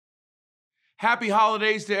Happy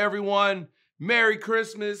holidays to everyone. Merry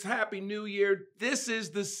Christmas. Happy New Year. This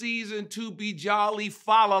is the season to be jolly.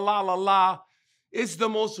 Fa la la la la. It's the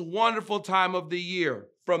most wonderful time of the year.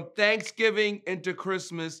 From Thanksgiving into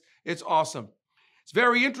Christmas, it's awesome. It's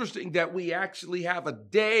very interesting that we actually have a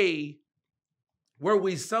day where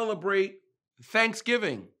we celebrate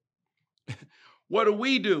Thanksgiving. What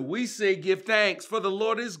do? We say, give thanks, for the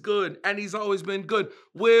Lord is good, and he's always been good.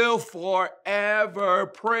 We'll forever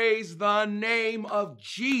praise the name of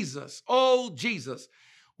Jesus. Oh, Jesus.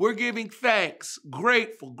 We're giving thanks,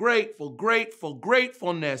 gratefulness.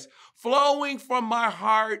 Flowing from my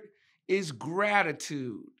heart is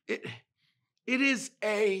gratitude. It is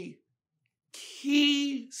a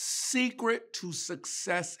key secret to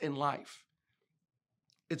success in life.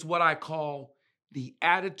 It's what I call the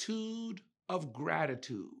attitude of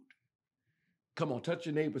gratitude. Come on, touch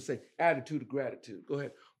your neighbor, say attitude of gratitude. Go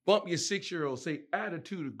ahead. Bump your 6-year-old, say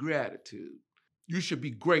attitude of gratitude. You should be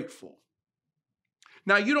grateful.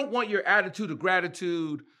 Now, you don't want your attitude of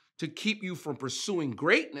gratitude to keep you from pursuing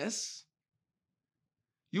greatness.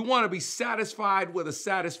 You want to be satisfied with a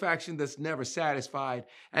satisfaction that's never satisfied,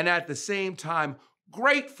 and at the same time,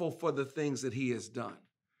 grateful for the things that he has done.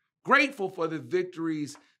 Grateful for the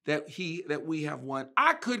victories that we have won.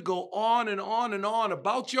 I could go on and on and on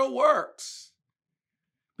about your works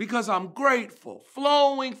because I'm grateful.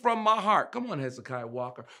 Flowing from my heart. Come on, Hezekiah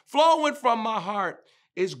Walker. Flowing from my heart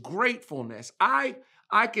is gratefulness. I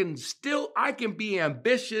can be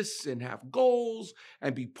ambitious and have goals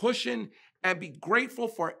and be pushing and be grateful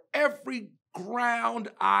for every ground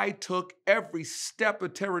I took, every step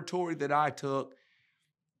of territory that I took.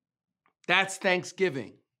 That's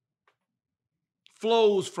Thanksgiving.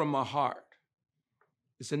 Flows from my heart.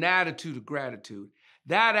 It's an attitude of gratitude.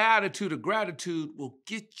 That attitude of gratitude will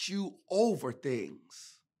get you over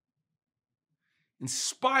things. In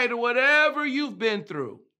spite of whatever you've been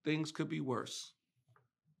through, things could be worse.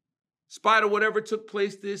 In spite of whatever took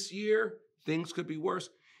place this year, things could be worse.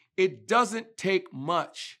 It doesn't take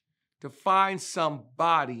much to find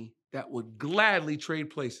somebody that would gladly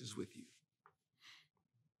trade places with you.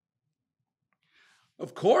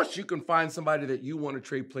 Of course, you can find somebody that you want to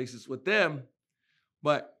trade places with them,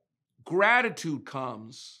 but gratitude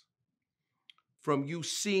comes from you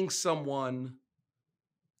seeing someone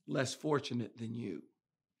less fortunate than you,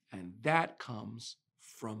 and that comes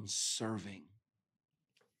from serving.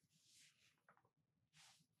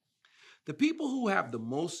 The people who have the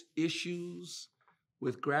most issues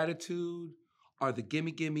with gratitude are the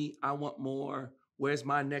gimme, I want more, where's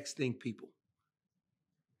my next thing people.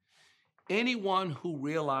 Anyone who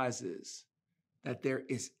realizes that there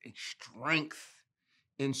is a strength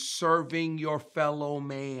in serving your fellow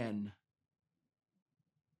man,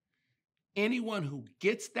 anyone who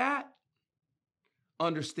gets that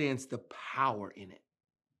understands the power in it.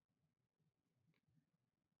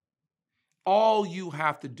 All you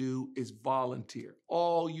have to do is volunteer.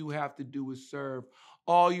 All you have to do is serve.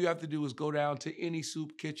 All you have to do is go down to any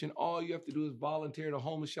soup kitchen. All you have to do is volunteer at a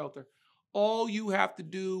homeless shelter. All you have to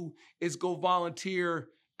do is go volunteer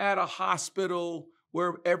at a hospital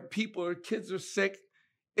where kids are sick.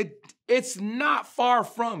 It's not far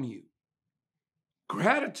from you.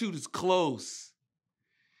 Gratitude is close.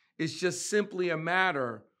 It's just simply a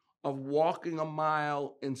matter of walking a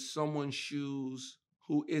mile in someone's shoes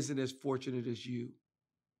who isn't as fortunate as you.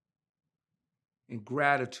 And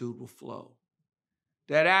gratitude will flow.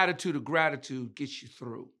 That attitude of gratitude gets you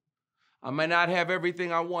through. I may not have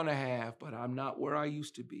everything I want to have, but I'm not where I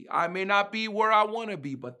used to be. I may not be where I want to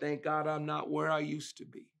be, but thank God I'm not where I used to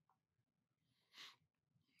be.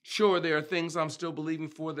 Sure, there are things I'm still believing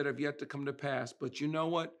for that have yet to come to pass, but you know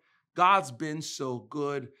what? God's been so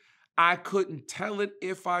good. I couldn't tell it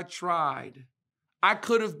if I tried. I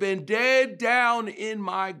could have been dead down in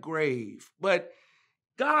my grave, but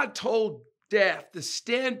God told death to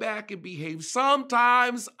stand back and behave.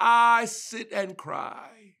 Sometimes I sit and cry.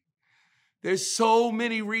 There's so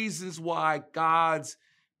many reasons why God's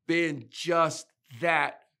been just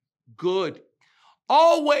that good.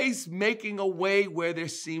 Always making a way where there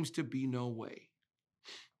seems to be no way.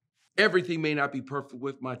 Everything may not be perfect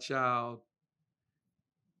with my child,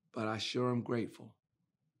 but I sure am grateful.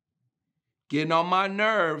 Getting on my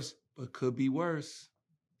nerves, but could be worse.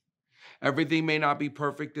 Everything may not be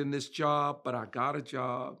perfect in this job, but I got a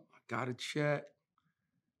job. I got a check.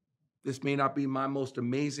 This may not be my most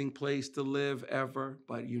amazing place to live ever,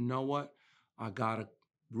 but you know what? I got a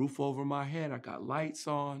roof over my head. I got lights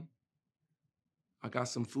on. I got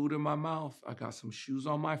some food in my mouth. I got some shoes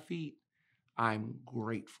on my feet. I'm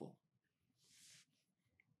grateful.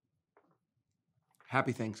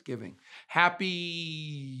 Happy Thanksgiving.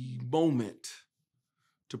 Happy moment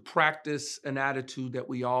to practice an attitude that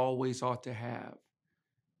we always ought to have,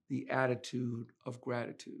 the attitude of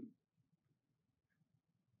gratitude.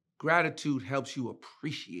 Gratitude helps you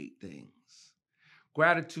appreciate things.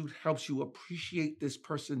 Gratitude helps you appreciate this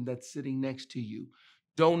person that's sitting next to you.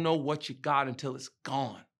 Don't know what you got until it's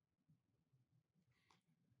gone.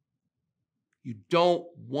 You don't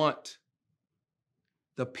want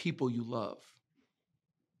the people you love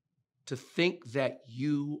to think that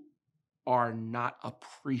you are not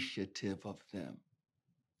appreciative of them.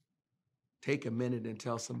 Take a minute and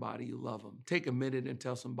tell somebody you love them. Take a minute and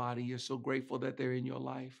tell somebody you're so grateful that they're in your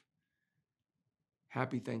life.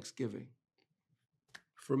 Happy Thanksgiving.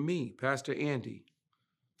 For me, Pastor Andy,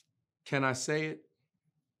 can I say it?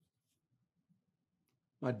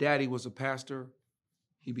 My daddy was a pastor.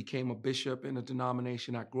 He became a bishop in a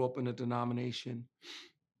denomination. I grew up in a denomination.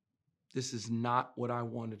 This is not what I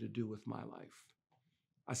wanted to do with my life.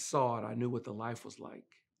 I saw it. I knew what the life was like.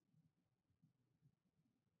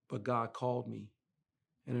 But God called me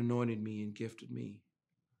and anointed me and gifted me.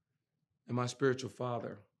 And my spiritual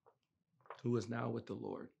father, who is now with the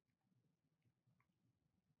Lord,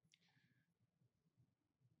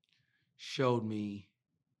 showed me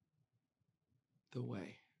the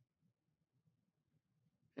way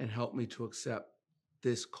and helped me to accept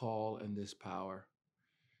this call and this power.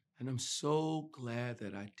 And I'm so glad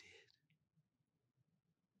that I did.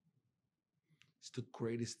 It's the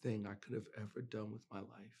greatest thing I could have ever done with my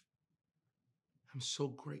life. I'm so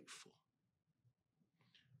grateful.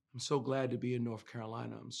 I'm so glad to be in North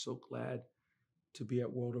Carolina. I'm so glad to be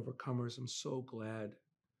at World Overcomers. I'm so glad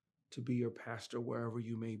to be your pastor wherever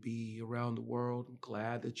you may be around the world. I'm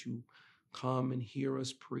glad that you come and hear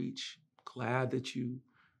us preach. Glad that you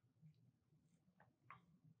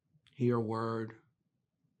hear a word.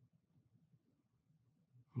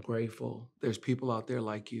 I'm grateful. There's people out there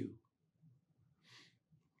like you.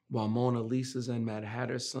 While Mona Lisa's and Mad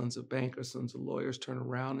Hatter's, sons of bankers, sons of lawyers, turn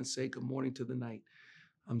around and say good morning to the night.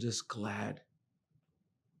 I'm just glad.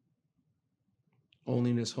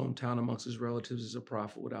 Only in his hometown amongst his relatives is a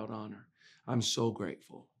prophet without honor. I'm so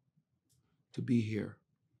grateful to be here.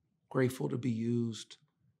 Grateful to be used.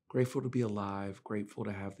 Grateful to be alive. Grateful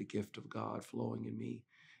to have the gift of God flowing in me.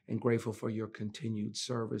 And grateful for your continued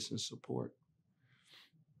service and support.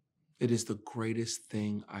 It is the greatest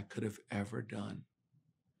thing I could have ever done.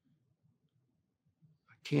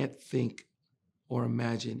 I can't think or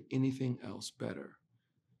imagine anything else better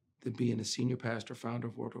than being a senior pastor, founder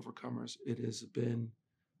of World Overcomers. It has been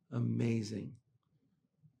amazing.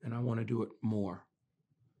 And I want to do it more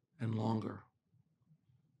and longer.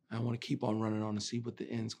 I want to keep on running on to see what the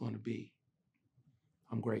end's going to be.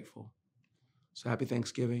 I'm grateful. So happy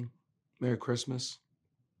Thanksgiving. Merry Christmas.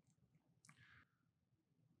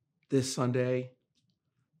 This Sunday,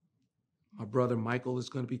 my brother Michael is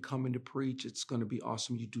going to be coming to preach. It's going to be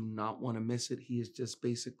awesome. You do not want to miss it. He is just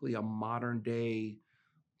basically a modern day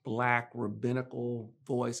Black rabbinical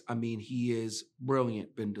voice. I mean, he is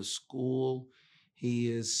brilliant, been to school. He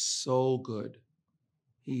is so good.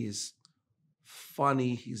 He is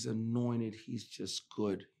funny. He's anointed. He's just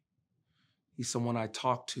good. He's someone I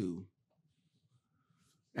talk to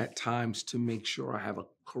at times to make sure I have a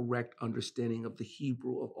correct understanding of the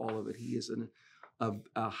Hebrew of all of it. He is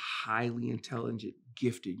a highly intelligent,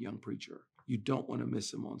 gifted young preacher. You don't want to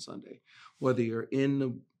miss him on Sunday. Whether you're in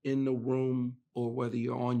the room or whether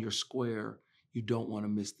you're on your square, you don't want to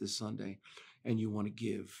miss this Sunday. And you want to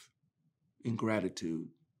give in gratitude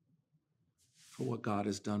for what God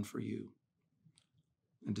has done for you.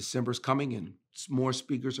 And December's coming and more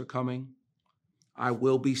speakers are coming. I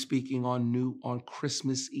will be speaking on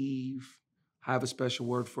Christmas Eve. I have a special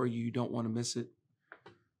word for you. You don't want to miss it.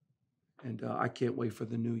 And I can't wait for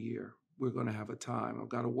the new year. We're going to have a time. I've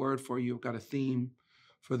got a word for you. I've got a theme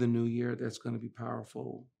for the new year that's going to be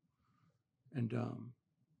powerful. And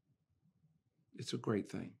it's a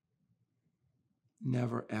great thing.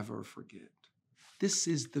 Never, ever forget. This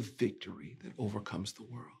is the victory that overcomes the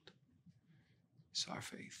world. It's our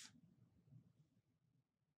faith.